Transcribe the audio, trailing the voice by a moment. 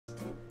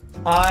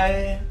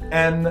I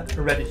am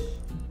ready.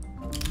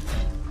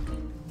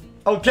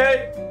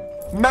 Okay,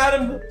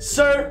 madam,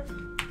 sir.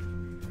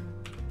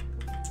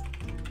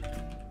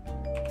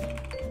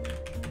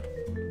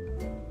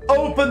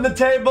 Open the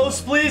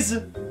tables, please.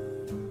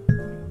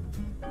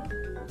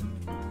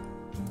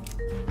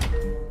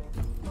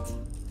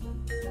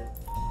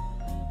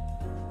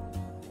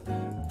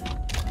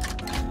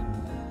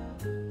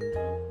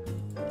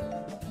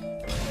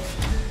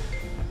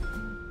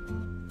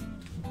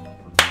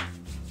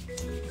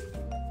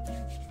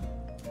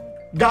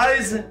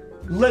 Guys,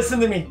 listen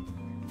to me.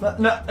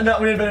 No,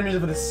 we need better music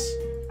for this.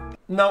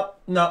 No,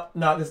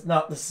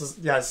 this is,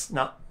 yes,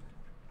 no.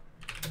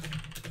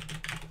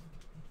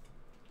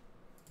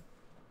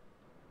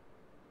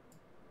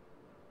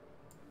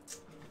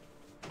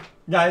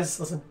 Guys,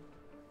 listen.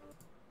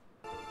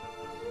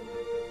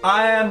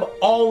 I am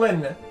all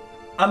in.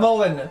 I'm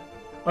all in.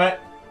 Alright?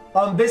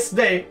 On this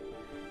day,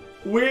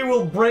 we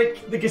will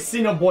break the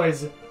casino,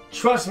 boys.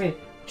 Trust me.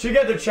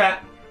 Together,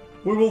 chat.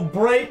 We will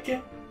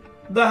break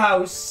the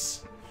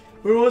house.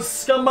 We will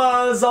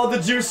scumaz all the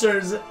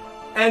juicers.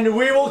 And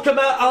we will come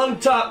out on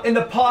top in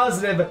the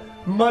positive,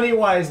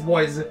 money-wise,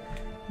 boys.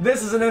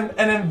 This is an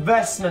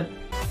investment.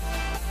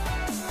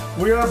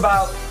 We are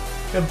about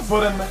to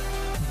put him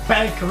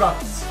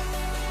bankrupt.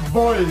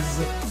 Boys,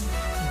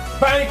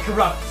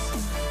 bankrupt,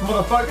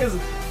 motherfuckers.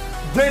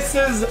 This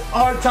is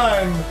our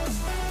time.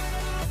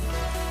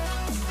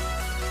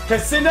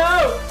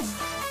 Casino!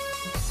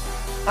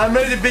 I'm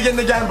ready to begin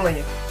the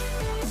gambling.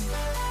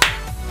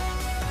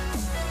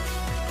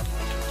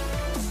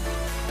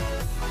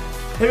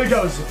 Here it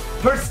goes.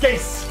 First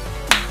case.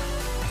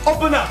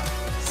 Open up.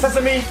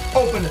 Sesame,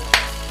 open.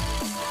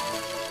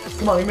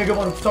 Come on, give me a good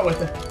one to start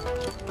with.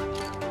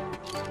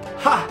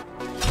 Ha!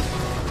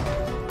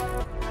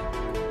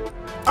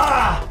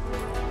 Ah!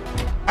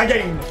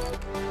 Again,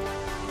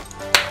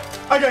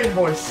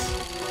 boys.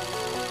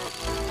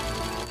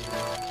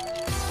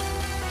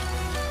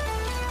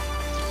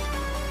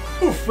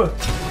 Oof.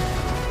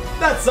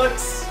 That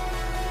sucks.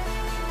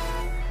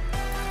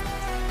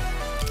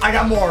 I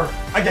got more.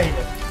 Again.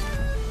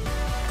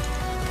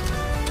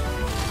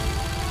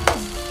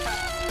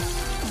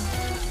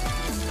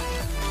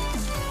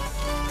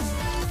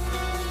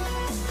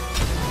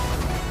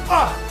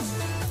 Ah!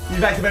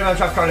 You've activated my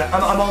trap card.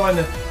 I'm all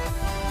in.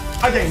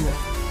 Again.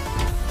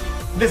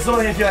 This is the one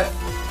I can feel it.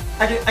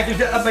 I can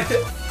feel it up my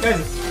tip. Guys,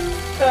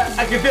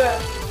 I can feel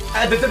it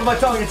at the tip of my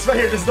tongue. It's right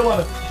here. This is the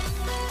one.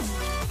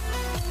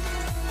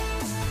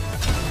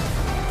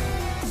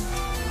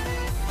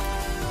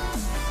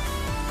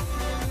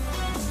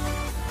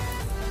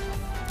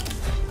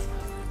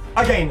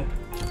 Again.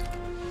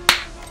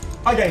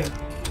 Again.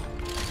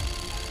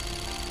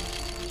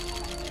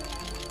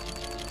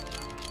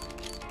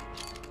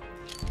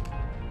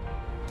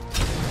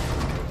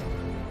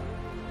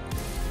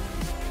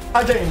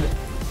 Again.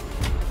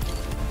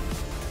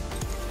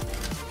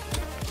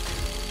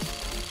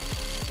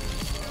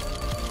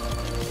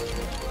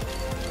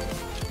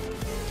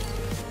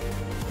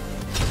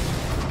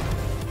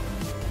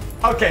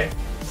 Okay,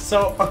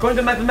 so according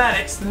to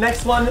mathematics, the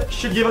next one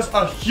should give us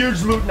a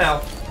huge loot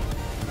now.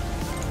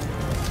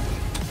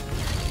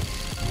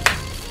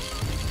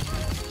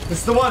 This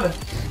is the one.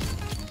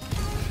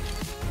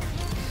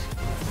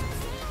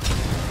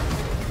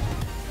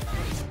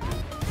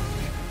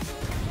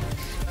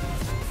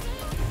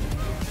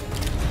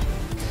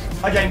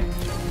 Again.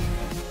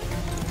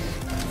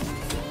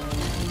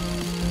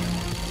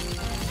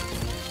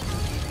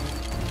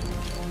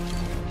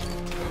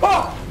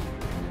 Oh!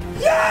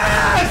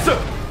 Yes!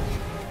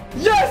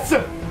 Yes!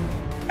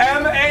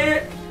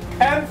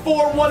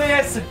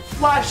 M41AS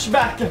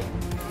flashback.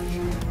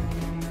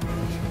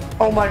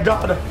 Oh my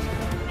god.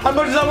 How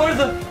much is that worth?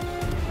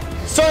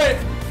 Sorry.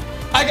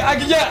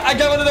 Yeah, I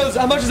got one of those.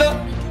 How much is that?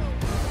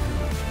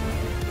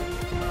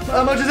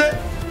 How much is it?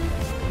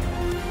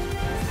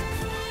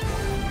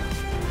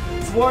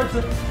 Worth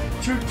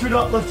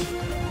 $2.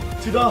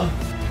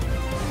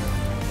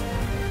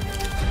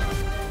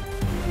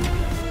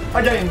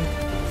 Again.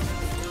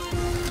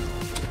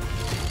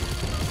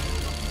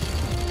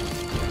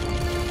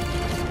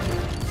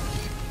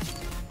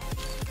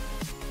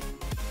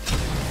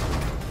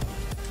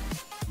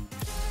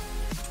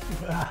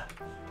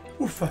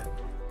 Oof.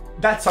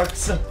 That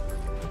sucks.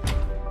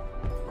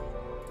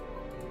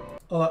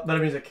 Oh, better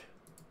music.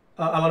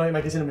 I want to make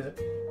my casino music.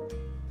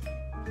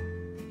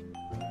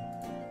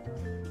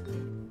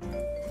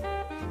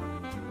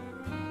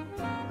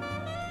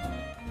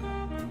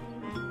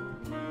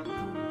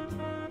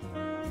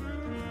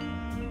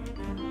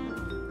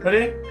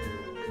 Ready?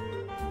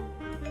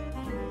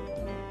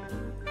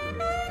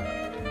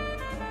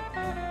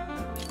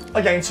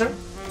 Again, sir.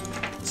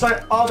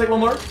 Sorry, I'll take one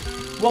more.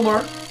 One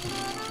more.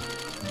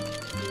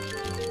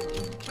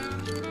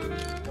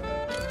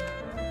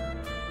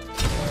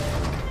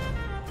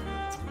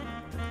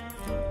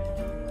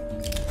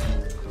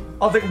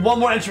 I'll take one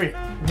more entry.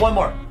 One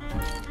more.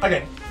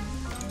 Okay.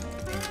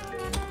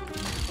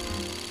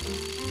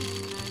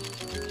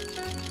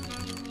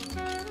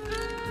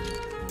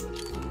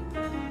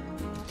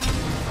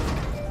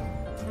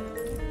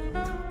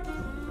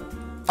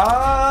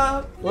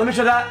 Let me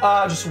try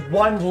that. Just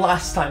one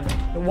last time.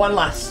 One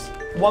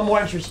more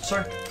entry,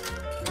 sir.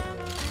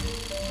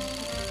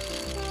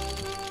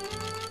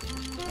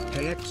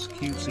 Hey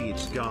xQc's,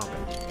 it's Garvin.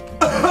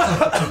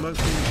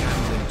 Promoting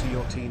gambling to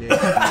your teenage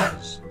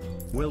years.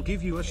 We'll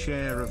give you a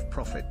share of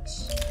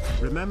profits.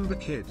 Remember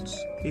kids,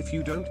 if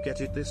you don't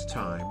get it this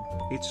time,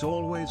 it's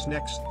always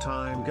next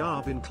time.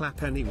 Garvin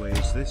clap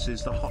anyways. This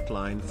is the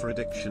hotline for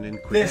addiction in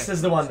Quebec. This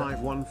is the one.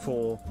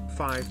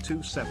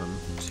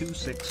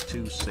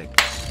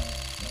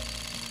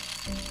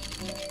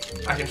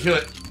 514-527-2626. I can feel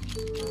it.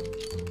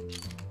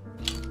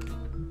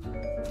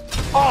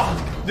 Oh,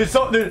 dude,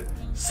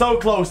 so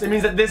close. It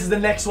means that this is the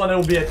next one. It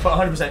will be it for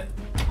 100%.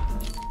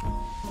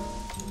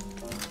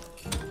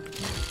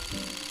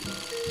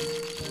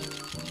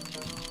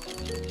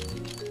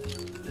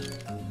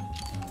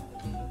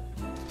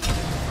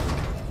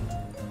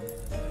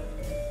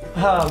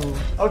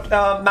 Okay,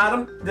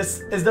 madam,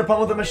 this is the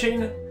problem with the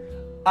machine.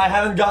 I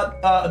haven't got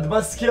the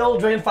buzz skill,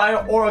 drain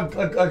fire, or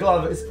a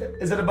glove. Is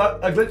it a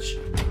glitch?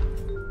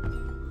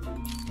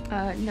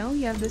 No,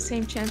 you have the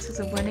same chances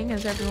of winning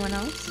as everyone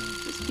else.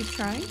 Just keep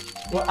trying.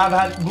 Well, I've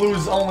had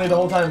blues only the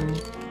whole time.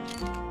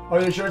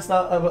 Are you sure it's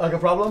not like a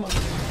problem?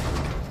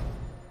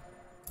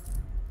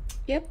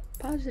 Yep,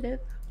 positive.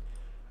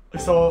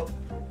 So,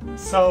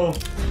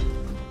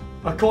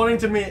 according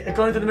to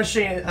the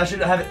machine, I should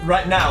have it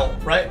right now,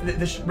 right?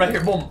 This right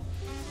here, boom.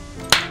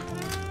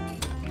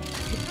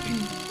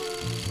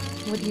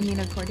 What do you mean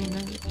according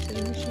to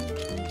the machine?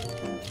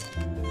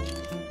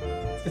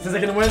 It says I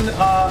can win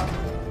a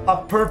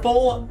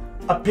purple,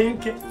 a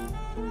pink,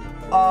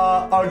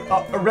 a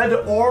red,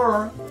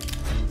 or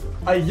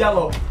a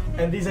yellow,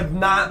 and these have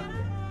not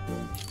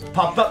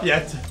popped up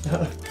yet.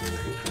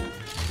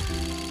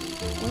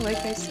 Well, like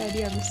I said,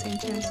 you have the same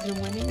chances of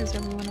winning as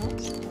everyone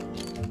else.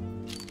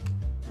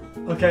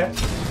 Okay.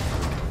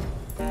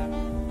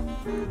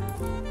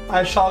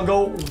 I shall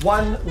go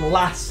one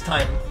last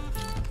time.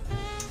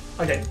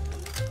 Okay.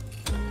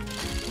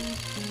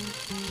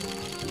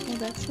 Well,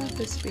 that's not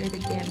the spirit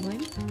of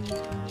gambling.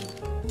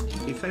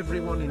 If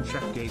everyone in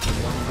chat gave him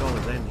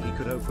 $1, then he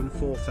could open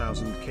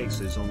 4,000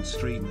 cases on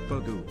stream.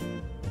 Bogoo.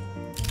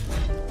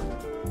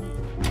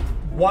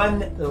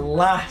 One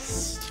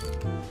last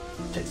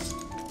case.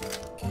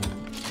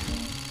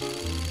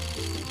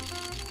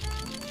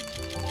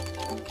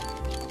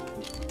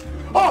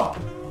 Oh!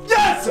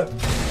 Yes!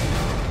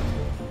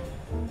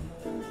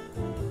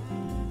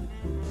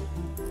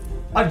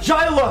 A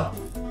Gyla!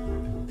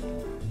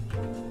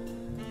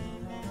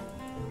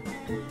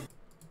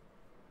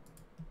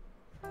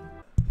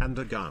 And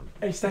a gun.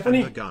 Hey Stephanie,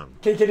 and a gun.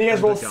 Can you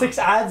guys roll 6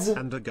 ads?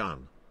 And a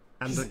gun.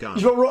 And a gun.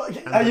 We're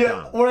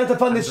gonna have to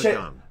fund this shit.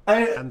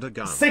 And a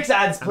gun. 6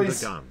 ads,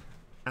 please. And a gun.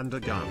 And a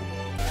gun.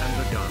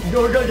 And a gun.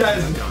 Go,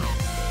 guys. And a gun.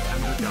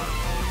 And a gun.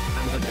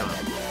 And a gun.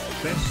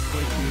 Best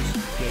glitches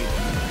game.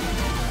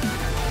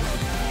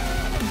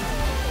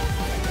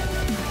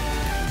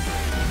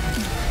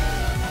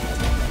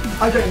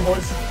 I'm getting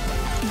boys.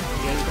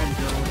 Yeah, Ben,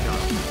 go and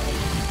gun.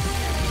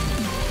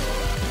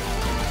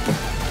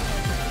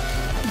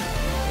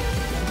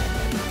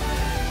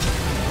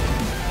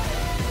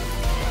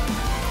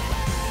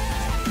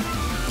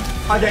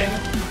 Again.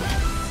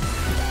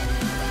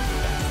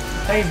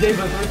 Thanks, Dave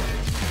Luther.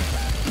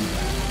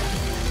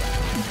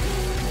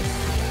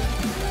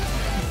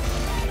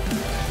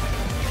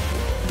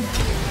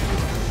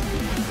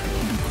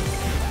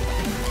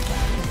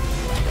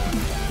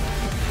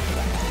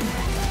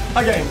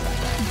 Again.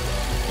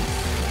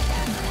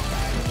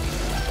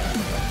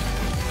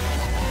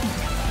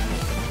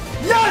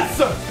 Yes!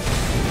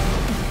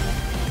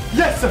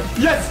 Yes!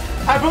 Yes!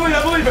 I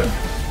believe it!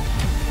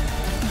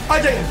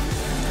 Again.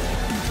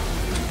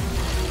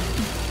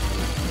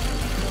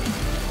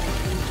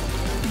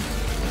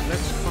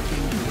 Let's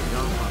fucking do it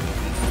now,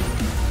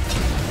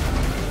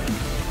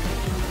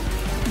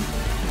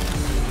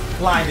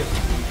 Lag.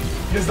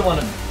 Here's the one.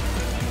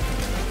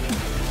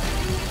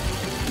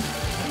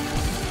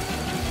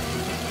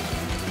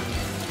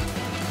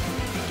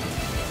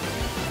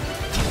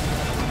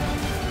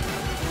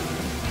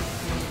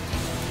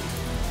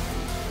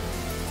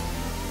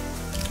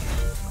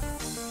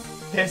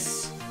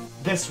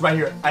 This right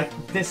here.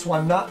 This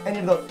one, not any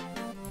of the.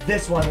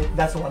 This one,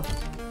 that's the one.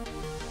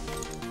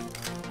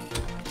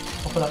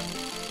 Open up.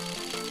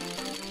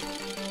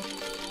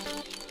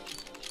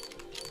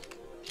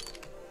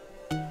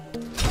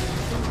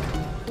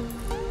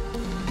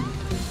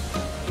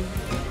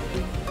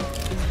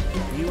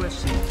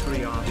 USC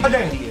 3RD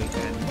Again.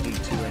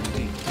 D8ND2ND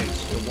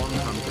case for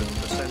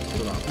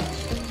 100% gloves.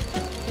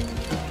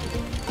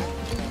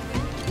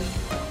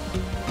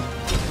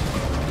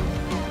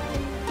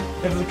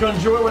 If the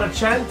conjure with a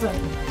chant.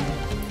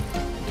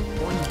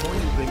 Boing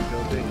boing bingo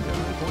bingo.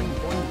 Boing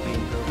boing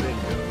bingo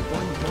bingo.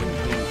 Boing boing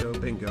bingo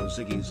bingo.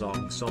 Ziggy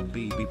zog sob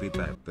bee bee bee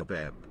beb beb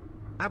beb.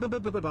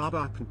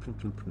 Abababababa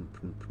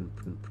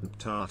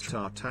ta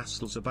ta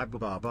tassels a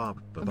babababa.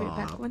 I'll be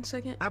back 1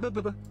 second.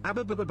 Abababa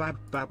abababababa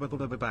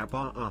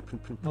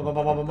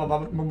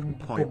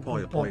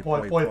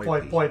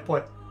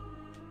Poi.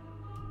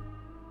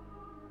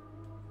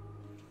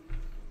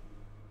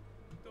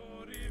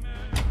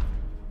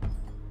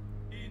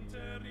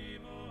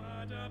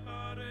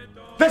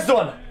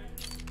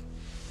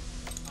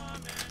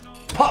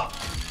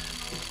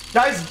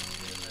 Guys!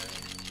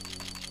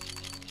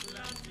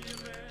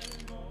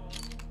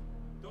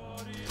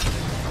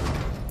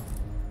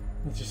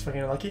 It's just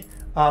fucking unlucky.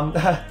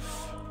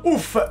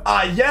 Oof!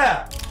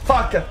 Yeah!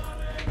 Fuck!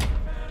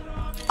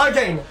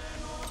 Again!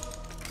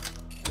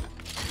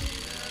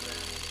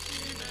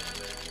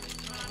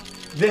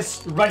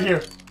 This right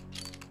here.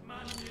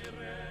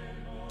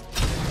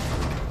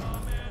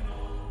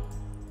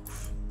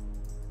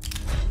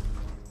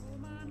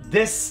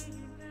 This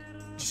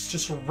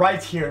just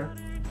right here.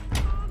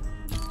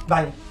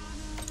 Bang.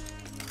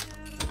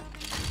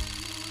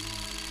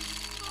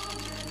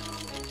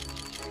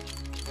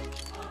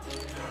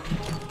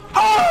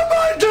 Oh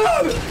my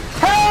god!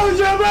 Hell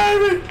yeah,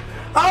 baby!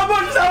 How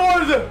much is that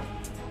worth?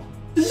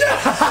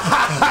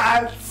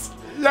 Yes!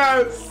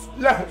 Yes!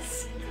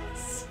 Yes!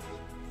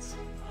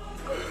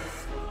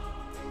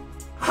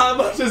 How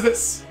much is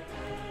this?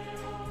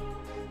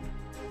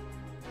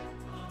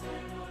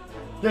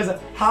 Guys,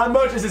 how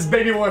much is this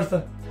baby worth?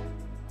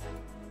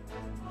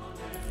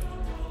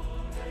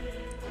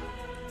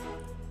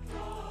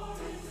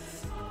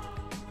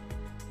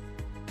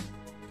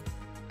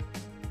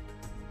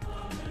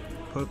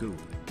 Pogu.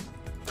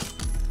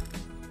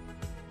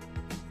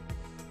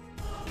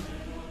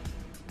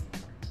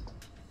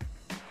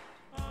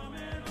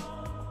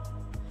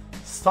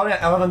 Starting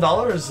at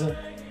 $11?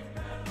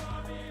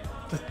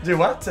 Do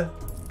what?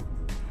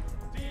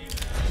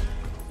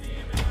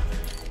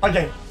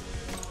 Okay.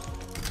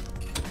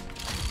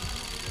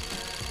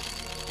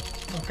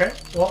 Okay,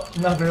 well,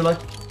 not very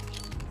lucky.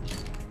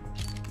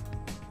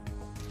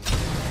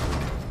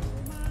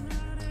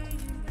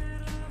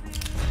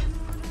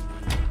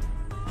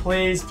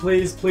 Please,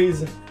 please,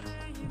 please.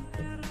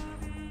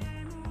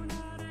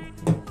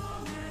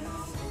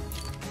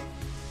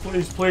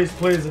 Please, please,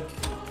 please.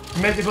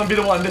 Make this one be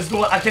the one. This is the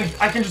one. I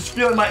can just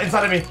feel it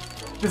inside of me.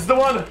 This is the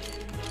one.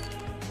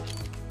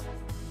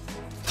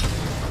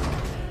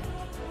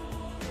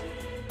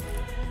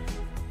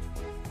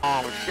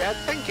 Oh shit,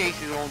 in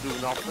case you don't do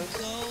nothing.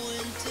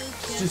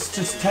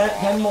 Just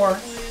 10 more.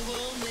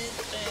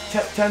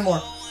 10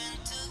 more.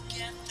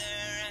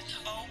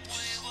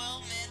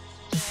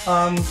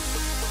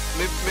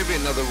 Maybe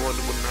another one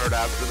wouldn't hurt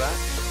after that.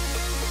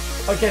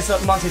 Okay, so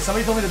Monty,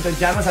 somebody told me that the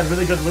Gammas had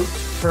really good loot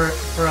for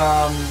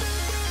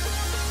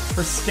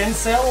skin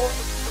sale,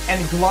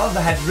 and glove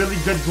had really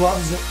good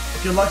gloves.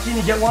 If you're lucky and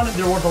you get one,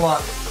 they're worth a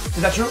lot.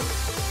 Is that true?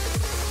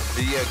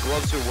 Yeah,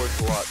 gloves are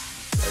worth a lot,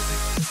 I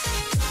think.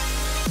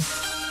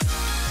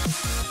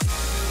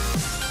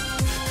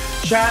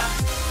 Chat,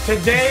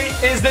 today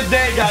is the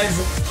day, guys.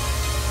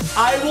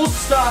 I will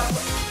stop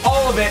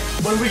all of it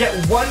when we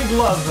get one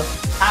glove.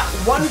 At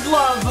one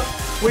glove,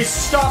 we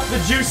stop the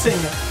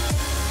juicing.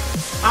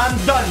 I'm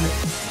done.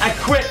 I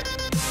quit.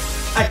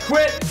 I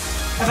quit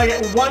if I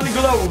get one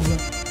glove.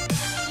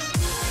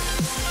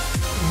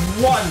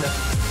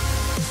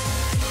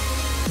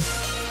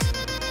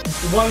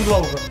 One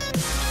glove.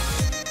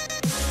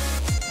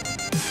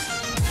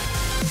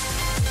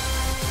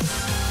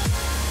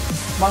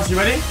 Monty, you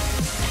ready?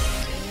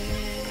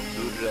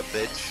 Do that,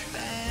 bitch.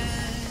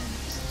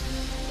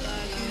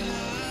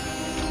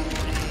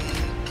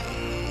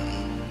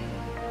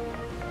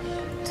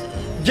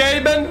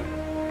 Gaben,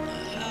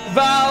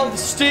 Valve,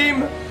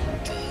 Steam.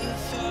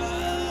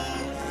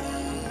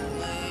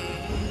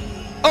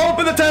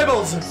 Open the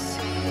tables.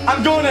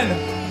 I'm going in.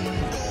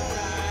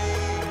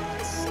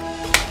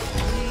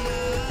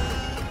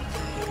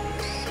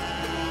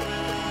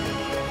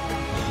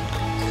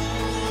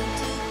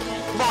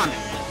 Come on.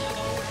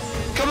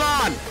 Come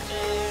on.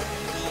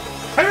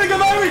 Here we go,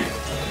 baby.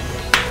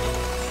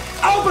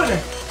 Open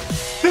it.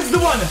 This is the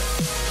one.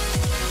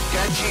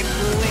 Genji,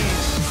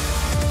 please.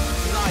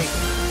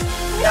 Nice.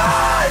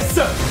 Nice!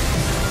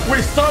 We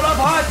start off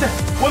hot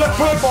with a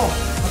purple.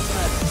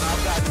 Not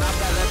bad, not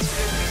bad. That's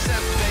 50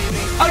 cents,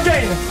 baby.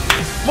 Again.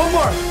 One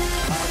more.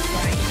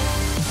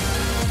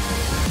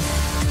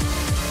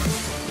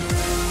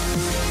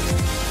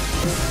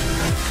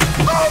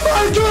 Oh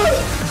my god!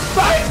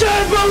 I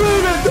can't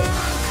believe it!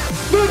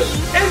 Dude,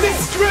 is it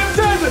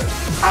scripted?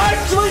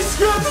 Actually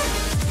scripted?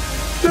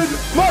 Dude,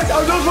 Mark,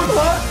 are those worth a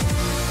lot?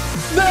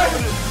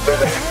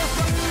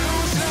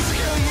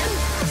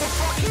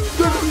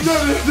 No,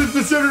 this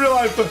is in real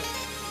life. Can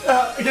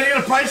I get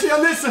a price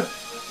on this?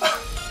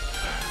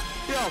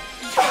 Yo.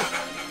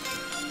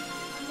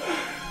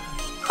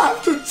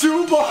 After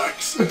 2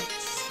 boxes.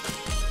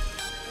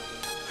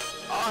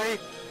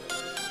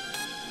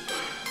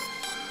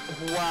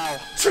 Wow.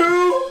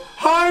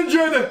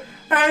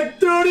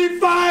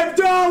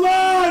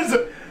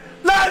 $235!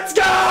 Let's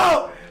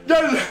go!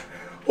 Guys,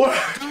 what?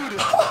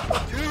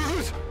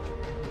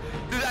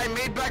 Dude, I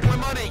made back my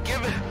money.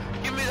 Give me,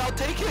 I'll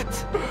take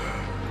it.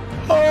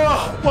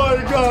 Oh my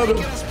god. Take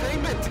it as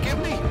payment. Give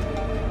me.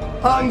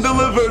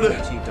 Undelivered.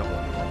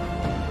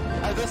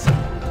 Listen.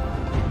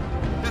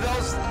 Dude,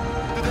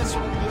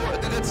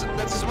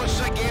 that's as much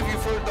as I gave you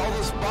for all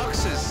those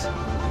boxes.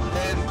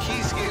 And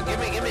keys,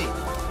 give me.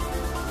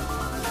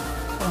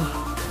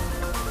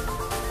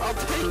 I'll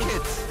take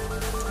it.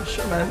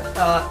 Sure, man.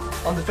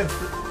 On the 5th.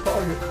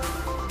 Oh,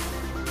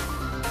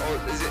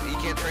 is it? You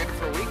can't trade it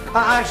for a week?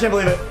 I actually can't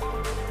believe it.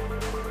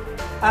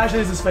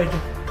 Actually, this is fake.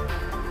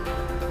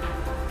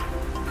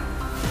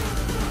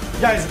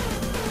 Guys,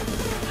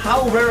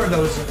 how rare are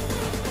those?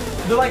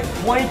 They're like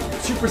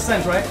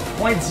 0.2%, right?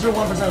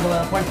 0.01% of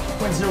that,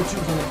 0.02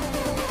 something.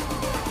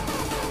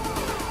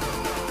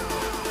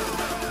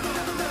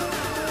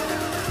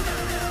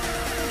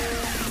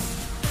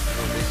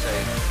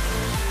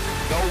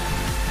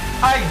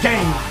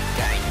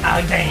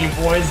 Again,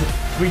 boys.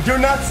 We do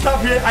not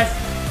stop here. I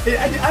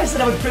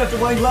said I would put up the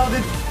one glove,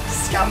 dude.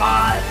 Come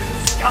on.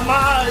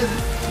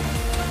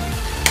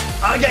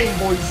 Again,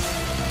 boys.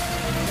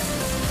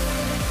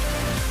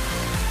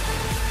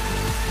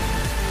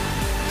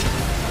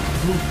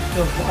 Blue,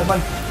 no, no,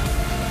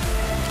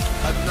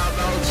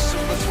 let's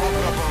swap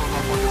it up on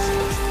one. Let's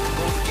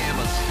go with the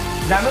gammas.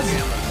 Gammas?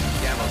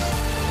 Gammas.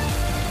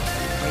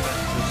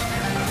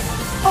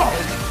 Oh,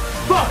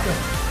 fuck!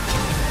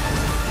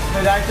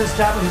 Hey, the actor's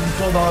cap is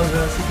 $12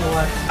 sequel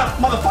life.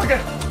 Motherfucker!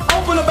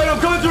 Open up, baby! I'm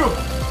coming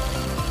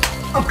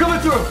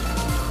through!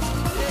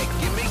 Yeah,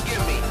 gimme.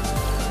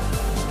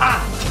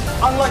 Ah!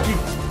 Unlucky.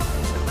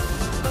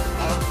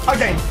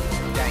 Again.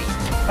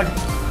 Okay.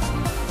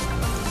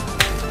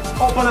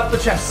 Open up the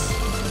chest.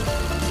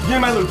 Give me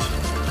my loot.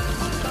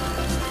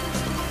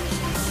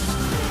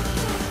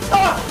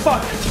 Ah!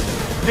 Fuck!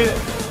 Did it.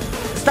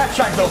 Stat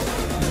track though.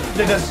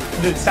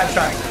 Did stat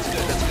track.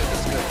 That's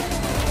good.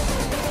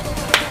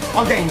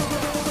 Again.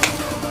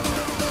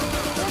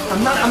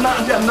 I'm not.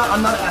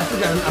 I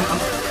think I'm.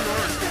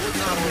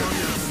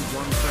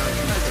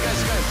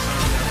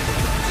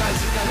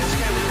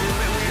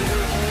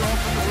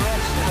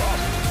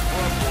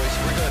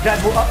 Guys,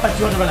 we're up at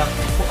 200 right now.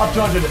 We're up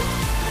 200.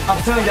 I'm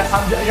telling you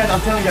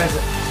guys.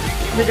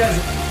 You guys,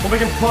 we're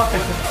making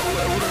profit.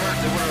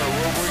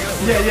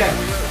 Yeah.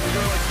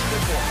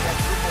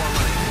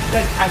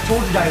 Guys, I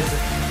told you guys,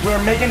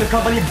 we're making the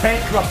company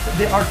bankrupt.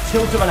 They are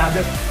tilted right now.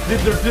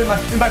 They're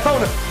my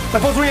phone. My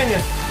phone's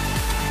ringing.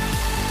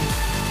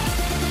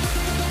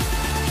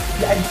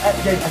 Yeah, I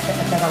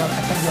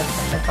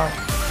can't.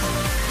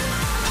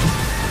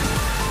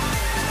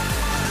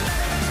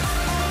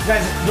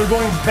 Guys, they're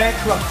going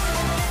bankrupt.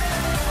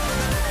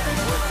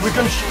 We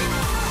can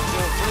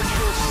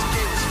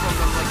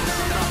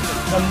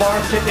the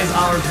market is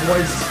ours,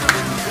 boys.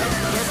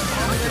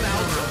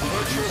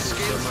 Virtual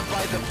skins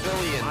by the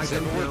billions,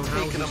 and we're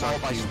taking them all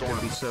by storm.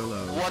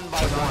 One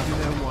by one. You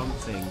know one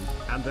thing,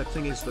 and that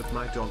thing is that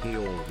my doggy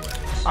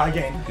always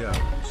Again.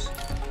 goes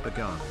the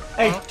gun.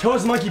 Hey,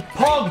 Toast Monkey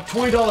Pog,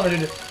 $20,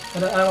 dude.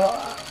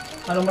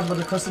 I don't much about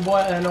the crusty boy,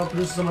 and I know it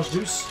produces so much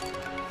juice.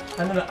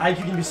 I know the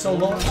IQ can be so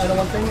low. I know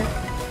one thing.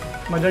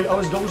 My dog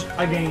always goes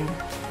again.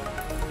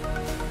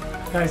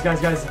 Guys.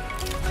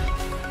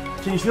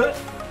 Can you feel it?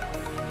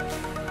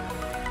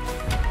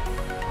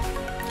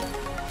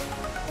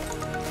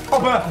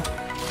 Open up!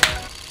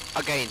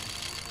 Again.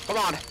 Come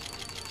on.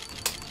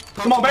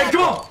 Come on, baby,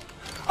 come on!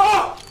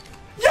 Oh!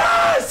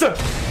 Yes!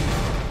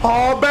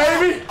 Oh,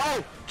 baby!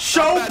 Oh!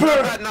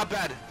 Chopper! Not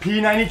bad.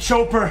 P90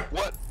 Chopper.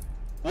 What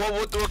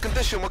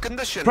condition? What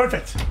condition?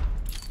 Perfect.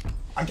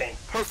 Again.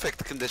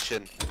 Perfect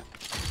condition.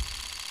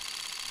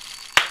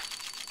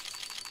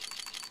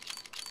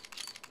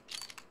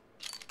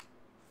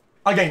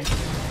 Again.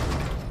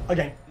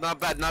 Not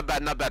bad.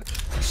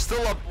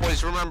 Still up,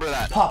 boys. Remember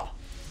that. Pop.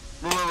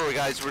 Remember,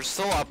 guys, we're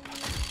still up.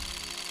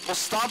 We'll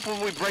stop when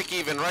we break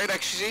even, right,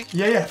 XQC?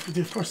 Yeah,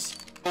 of course.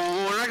 But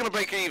we're not gonna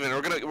break even.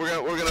 We're gonna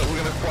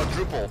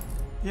quadruple.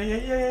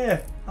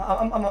 Yeah.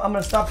 I'm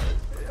gonna stop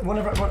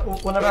whenever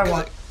I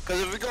want.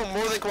 Because if we go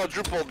more than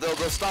quadruple,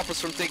 they'll stop us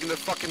from taking their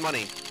fucking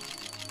money.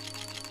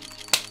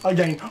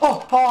 Again.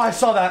 Oh, I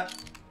saw that.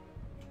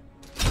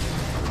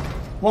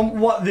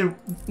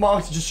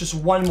 Just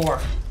one more.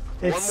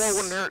 One more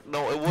wouldn't hurt.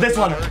 No, it wouldn't. This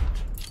one. Hurt.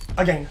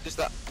 Again. Just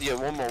that. Yeah,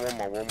 one more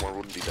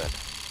wouldn't be bad.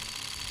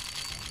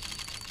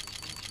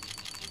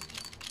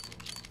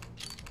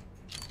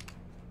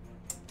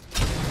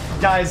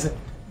 Guys,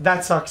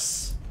 that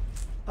sucks.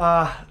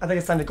 I think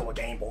it's time to go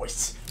again,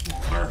 boys.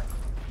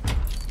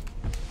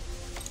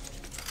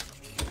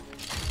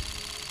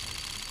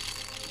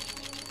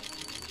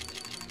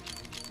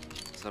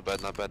 It's not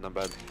bad.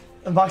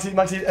 Moxie,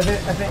 I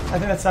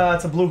think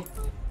that's a blue.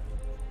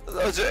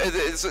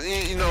 It's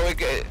you know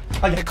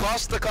it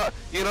costs the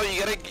you know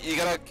you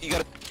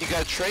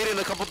gotta trade in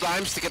a couple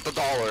dimes to get the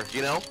dollar,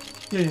 you know.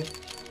 Yeah.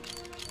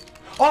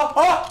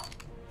 Oh,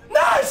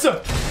 nice!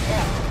 Oh,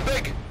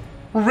 big.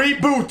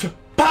 Reboot!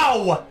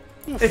 Pow!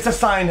 It's a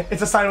sign.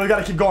 We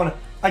gotta keep going.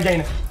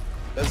 Again.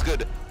 That's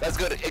good.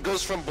 It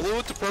goes from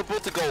blue to purple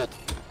to gold.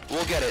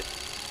 We'll get it.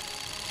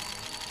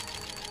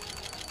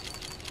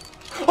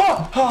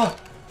 Oh,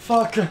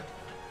 fuck.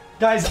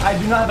 Guys, I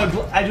do not have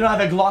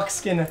a Glock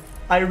skin.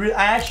 I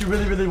actually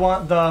really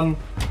want the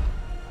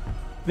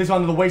this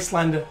one, the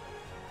Wasteland.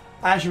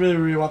 I actually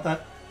really want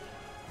that.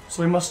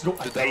 So we must go.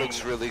 Dude, that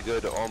looks really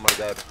good. Oh my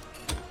god.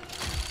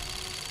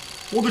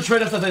 We'll do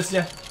trade after this,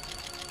 yeah.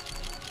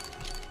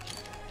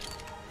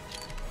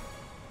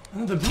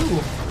 Another blue.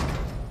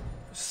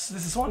 This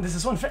is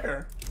one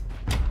fair.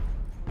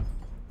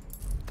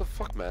 What the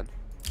fuck, man?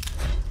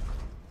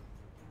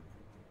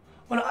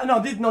 Well, no,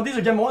 these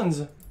are Gamma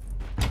 1s.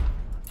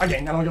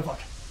 Again, I don't give a fuck.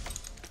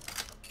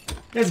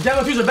 Guys,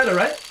 Gamma 2s are better,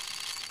 right?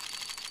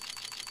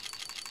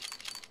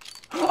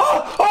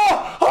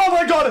 Oh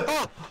my god!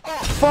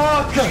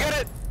 Fuck! Did you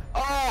get it?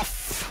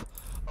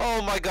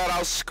 Oh my god, I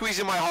was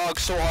squeezing my hog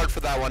so hard for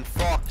that one.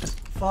 Fuck.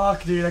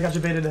 Fuck, dude, I got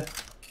you baited. And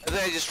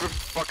then I just ripped the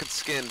fucking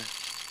skin.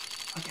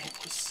 Okay,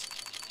 boys.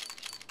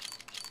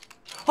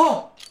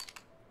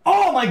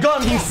 Oh my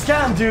god, I'm getting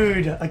scammed,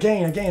 dude!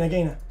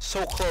 Again.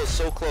 So close.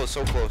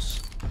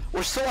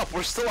 We're still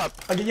up.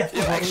 Okay, yeah.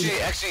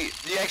 Actually,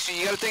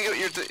 you gotta think of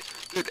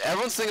dude,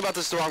 everyone's thinking about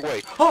this the wrong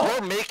way. Oh.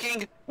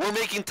 We're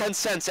making 10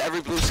 cents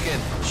every blue skin.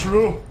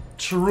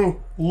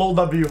 True. Low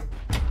W.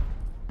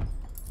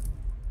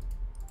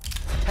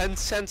 10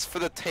 cents for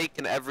the take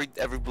in every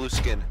blue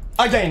skin.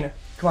 Again.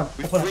 Come on,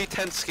 We open free up.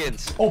 10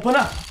 skins. Open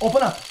up.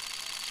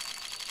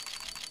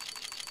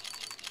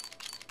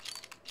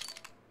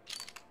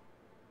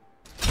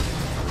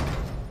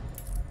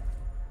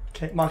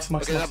 Okay, Max.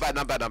 Okay, not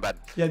bad.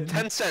 Yeah.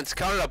 10 cents,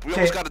 count it up. We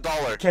almost got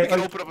 $1. Okay, We can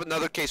open up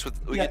another case with.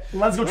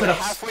 Let's go trade We're ups.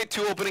 halfway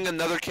to opening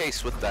another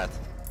case with that.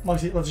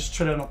 Moxie, let's just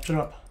trade them up.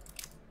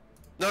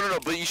 No,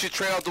 but you should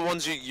trade out the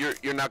ones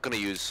you're not gonna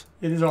use.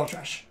 Yeah, these are all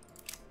trash.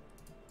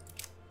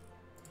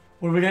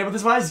 What are we gonna get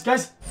with this,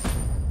 guys?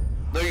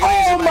 No, you're gonna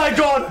use Oh them my back.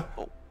 god!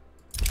 Oh.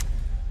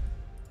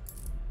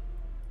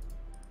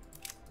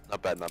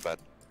 Not bad.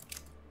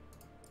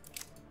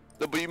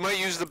 No, but you might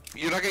use the.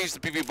 You're not gonna use the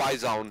PV buy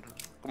zone.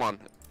 Come on.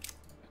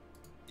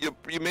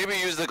 You maybe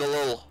use like a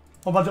little.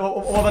 What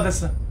about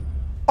this?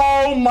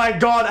 Oh my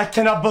god! I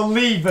cannot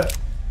believe it.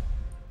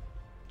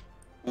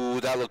 Ooh,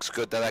 that looks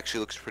good. That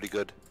actually looks pretty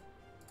good.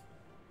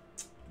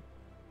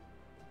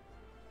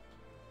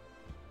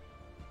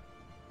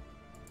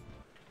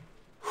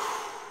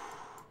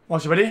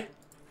 Moxie, ready?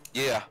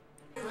 Yeah.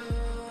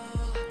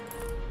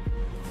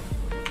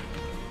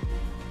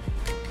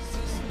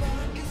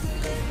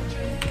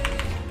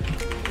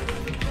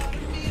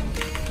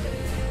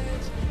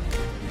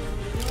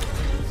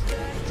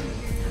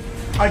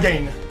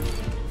 Again.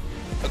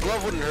 A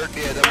glove wouldn't hurt.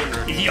 Yeah, that wouldn't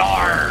hurt.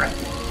 Yar!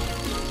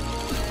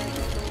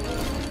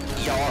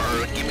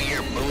 Yar, give me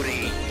your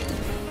booty.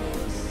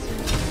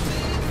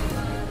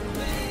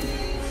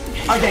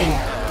 Again.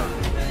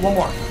 One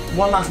more.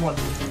 One last one.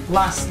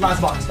 Last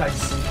box,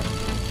 guys.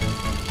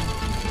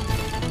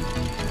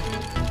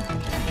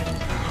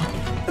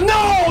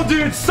 No,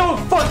 dude, so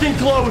fucking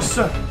close.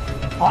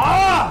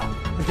 Ah!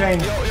 Again.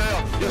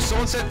 Yo,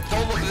 someone said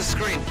don't look at the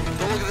screen.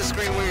 Don't look at the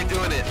screen when you're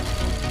doing it.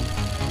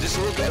 Just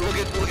look at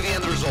the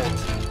end result.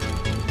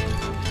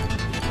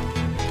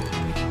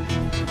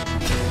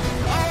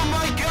 Oh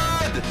my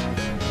god!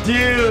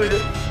 Dude,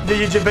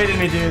 you debated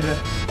me, dude.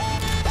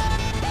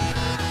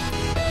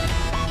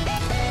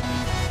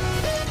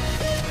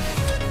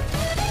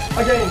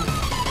 Again.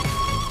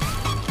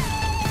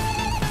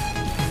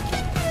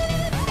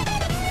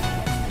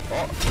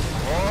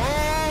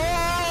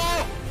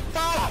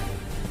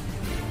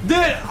 Dude,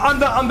 I'm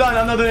done.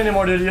 I'm not doing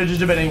anymore, dude. You're just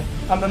debating.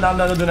 I'm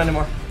not doing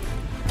anymore.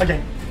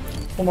 Again.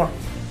 One more.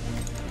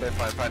 Okay,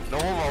 fine. No,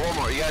 one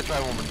more. You gotta try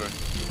one more turn.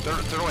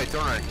 Turn away.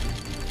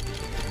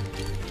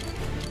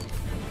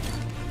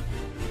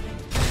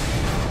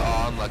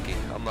 Oh,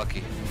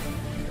 unlucky.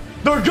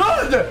 They're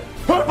good!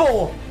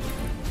 Purple!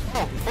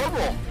 Oh,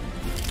 purple!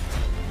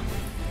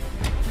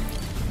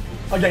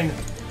 Again.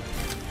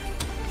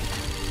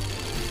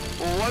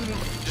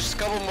 Just a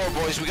couple more,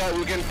 boys. We're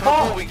getting purple.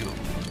 Oh.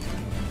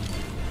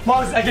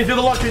 Mox, I can feel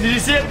the luck. Did you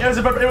see it? It was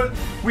a purple.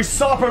 We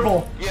saw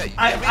purple. Yeah,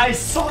 I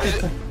saw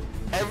it.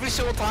 Every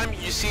single time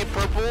you see a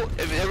purple,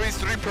 if every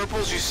 3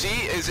 purples you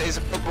see is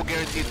a purple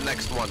guaranteed the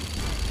next one.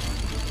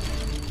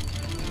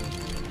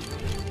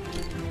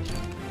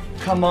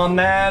 Come on,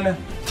 man.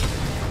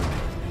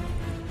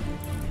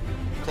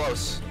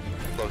 Close.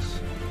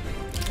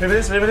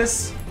 Ready for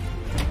this?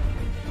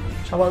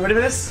 How about ready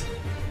for this?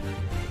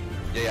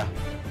 Yeah.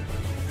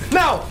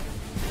 Now!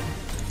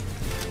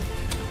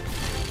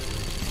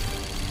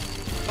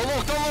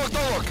 Don't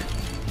look!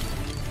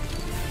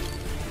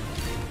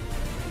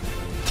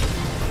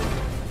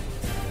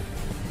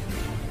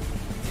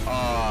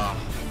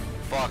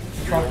 Fuck.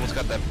 You almost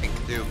got that pink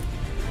too.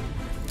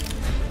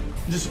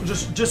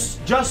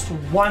 Just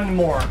one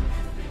more.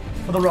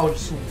 For the road,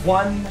 just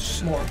one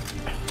more.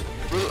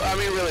 I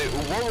mean, really,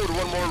 what would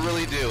one more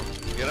really do?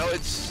 You know,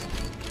 it's...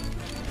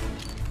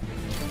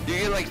 You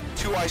get like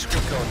 2 ice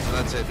cream cones and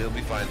that's it, it'll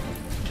be fine.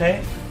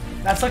 Okay?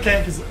 That's okay,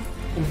 because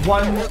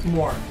one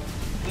more.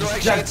 No,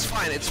 actually, it's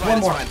fine.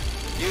 One more.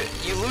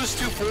 You lose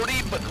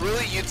 240, but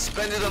really you'd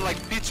spend it on like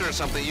pizza or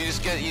something. You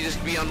just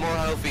be on more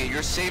healthy.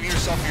 You're saving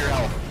yourself your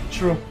health.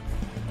 True.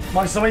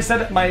 Mark, somebody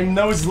said my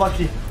nose is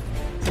lucky.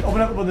 Said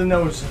open up with the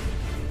nose.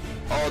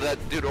 Oh, that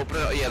dude, open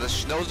it up. Yeah, the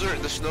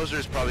schnauzer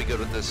is probably good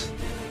with this.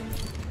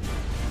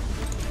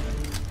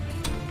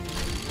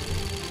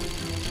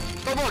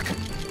 Oh look!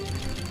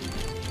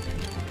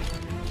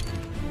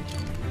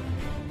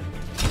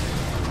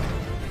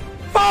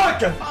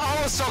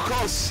 Oh, so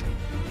close.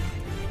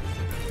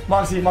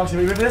 Moxie,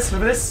 remember this?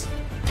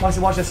 Moxie,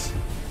 watch this.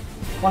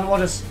 Watch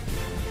this.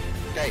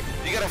 Okay,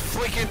 you gotta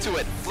flick into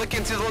it. Flick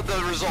into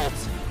the result.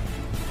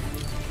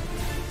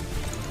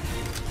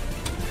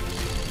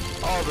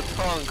 Oh, the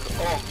tongue.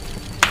 Oh.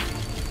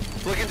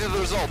 Flick into the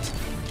result.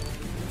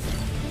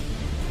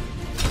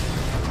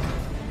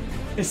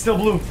 It's still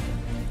blue.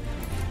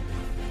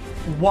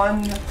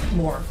 One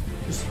more.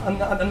 Just, I'm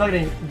not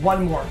getting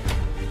one more.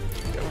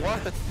 Okay,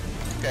 what?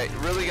 Okay,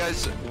 really,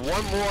 guys?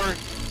 One more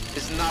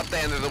is not the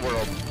end of the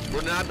world.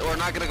 We're not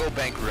gonna go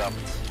bankrupt.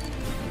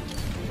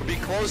 We'll be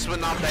close, but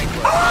not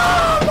bankrupt.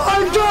 Oh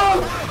my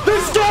god!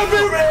 This can't be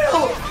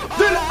real!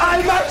 Dude,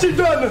 I'm actually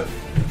done!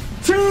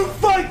 2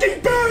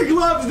 fucking pair of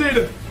gloves,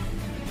 dude!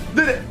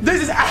 Dude,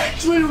 this is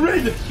actually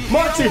rigged!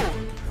 Moxie,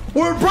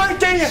 we're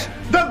breaking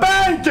the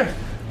bank!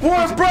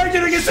 We're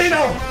breaking the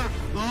casino!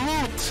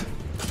 Loot!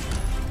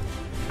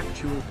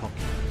 Actual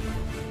pocket.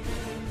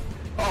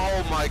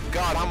 Oh my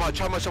god, how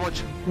much?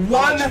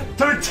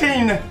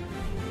 113!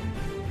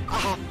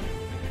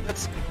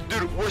 That's,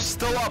 dude, we're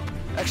still up.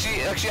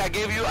 Actually, I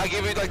gave you like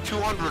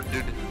 200,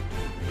 dude.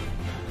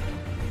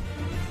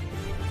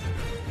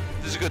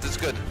 This is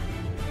good.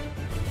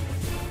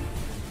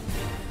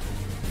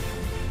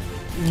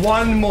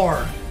 One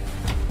more.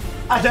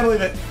 I can't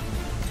believe it.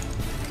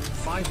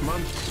 5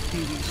 months,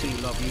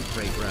 PVC, love you,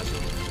 Craig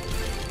Razzle.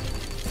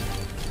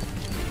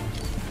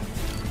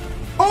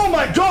 Oh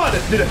my god!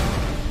 Dude,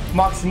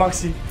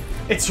 Moxie,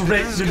 it's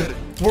rigged, dude.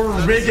 We're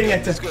rigging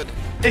it.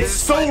 It's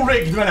so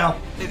rigged right now.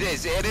 It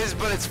is,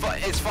 but it's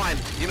fine.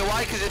 You know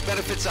why? Because it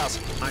benefits us.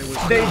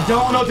 They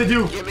don't know what to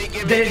do.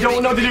 They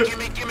don't know what to do.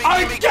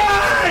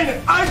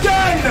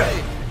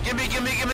 Again! Gimme.